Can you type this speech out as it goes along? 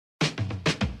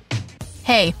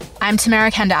Hey, I'm Tamara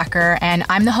Kandaker, and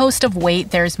I'm the host of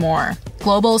Wait, There's More,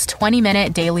 Global's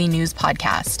 20-minute daily news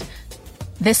podcast.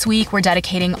 This week, we're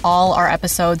dedicating all our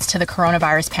episodes to the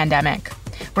coronavirus pandemic.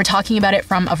 We're talking about it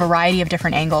from a variety of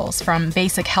different angles, from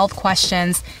basic health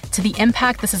questions to the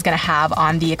impact this is going to have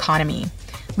on the economy.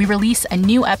 We release a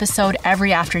new episode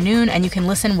every afternoon, and you can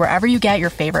listen wherever you get your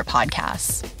favorite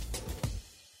podcasts.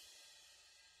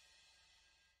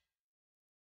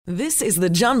 This is the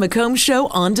John McComb Show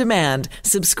on demand.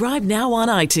 Subscribe now on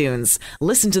iTunes.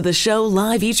 Listen to the show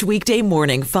live each weekday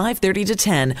morning, 5:30 to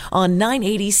 10 on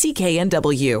 980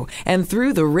 CKNW and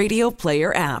through the Radio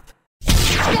Player app.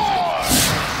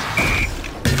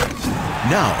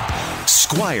 Now,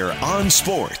 Squire on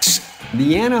Sports.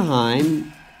 The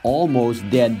Anaheim almost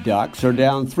dead Ducks are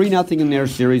down 3-0 in their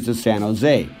series to San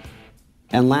Jose.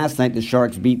 And last night the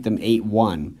Sharks beat them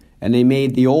 8-1. And they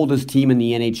made the oldest team in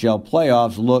the NHL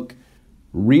playoffs look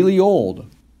really old.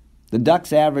 The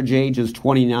Ducks' average age is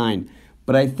 29,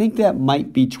 but I think that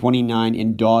might be 29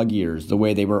 in dog years, the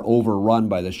way they were overrun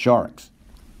by the Sharks.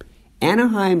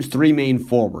 Anaheim's three main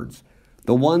forwards,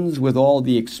 the ones with all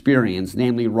the experience,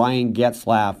 namely Ryan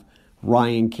Getzlaf,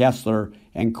 Ryan Kessler,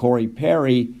 and Corey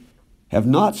Perry, have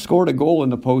not scored a goal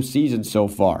in the postseason so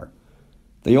far.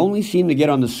 They only seem to get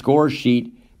on the score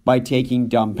sheet by taking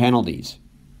dumb penalties.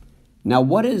 Now,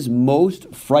 what is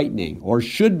most frightening, or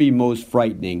should be most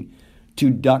frightening,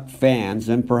 to Duck fans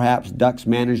and perhaps Ducks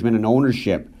management and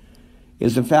ownership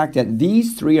is the fact that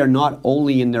these three are not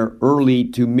only in their early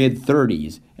to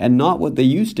mid-30s and not what they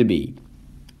used to be,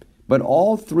 but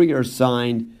all three are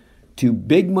signed to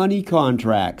big money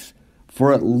contracts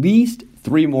for at least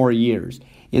 3 more years.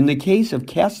 In the case of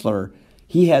Kessler,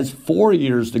 he has 4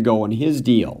 years to go on his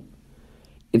deal.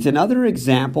 It's another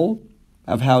example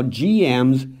of how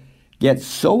GMs get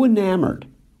so enamored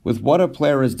with what a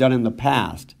player has done in the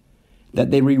past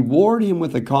that they reward him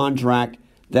with a contract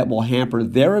that will hamper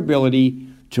their ability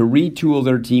to retool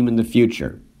their team in the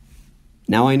future.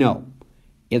 Now I know,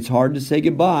 it's hard to say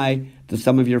goodbye to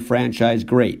some of your franchise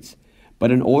greats,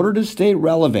 but in order to stay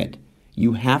relevant,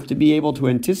 you have to be able to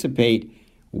anticipate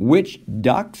which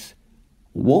Ducks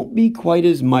won't be quite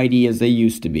as mighty as they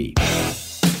used to be.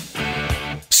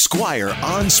 Squire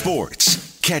on Sports.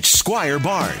 Catch Squire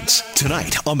Barnes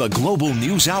tonight on the Global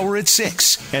News Hour at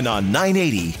 6 and on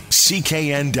 980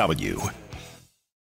 CKNW.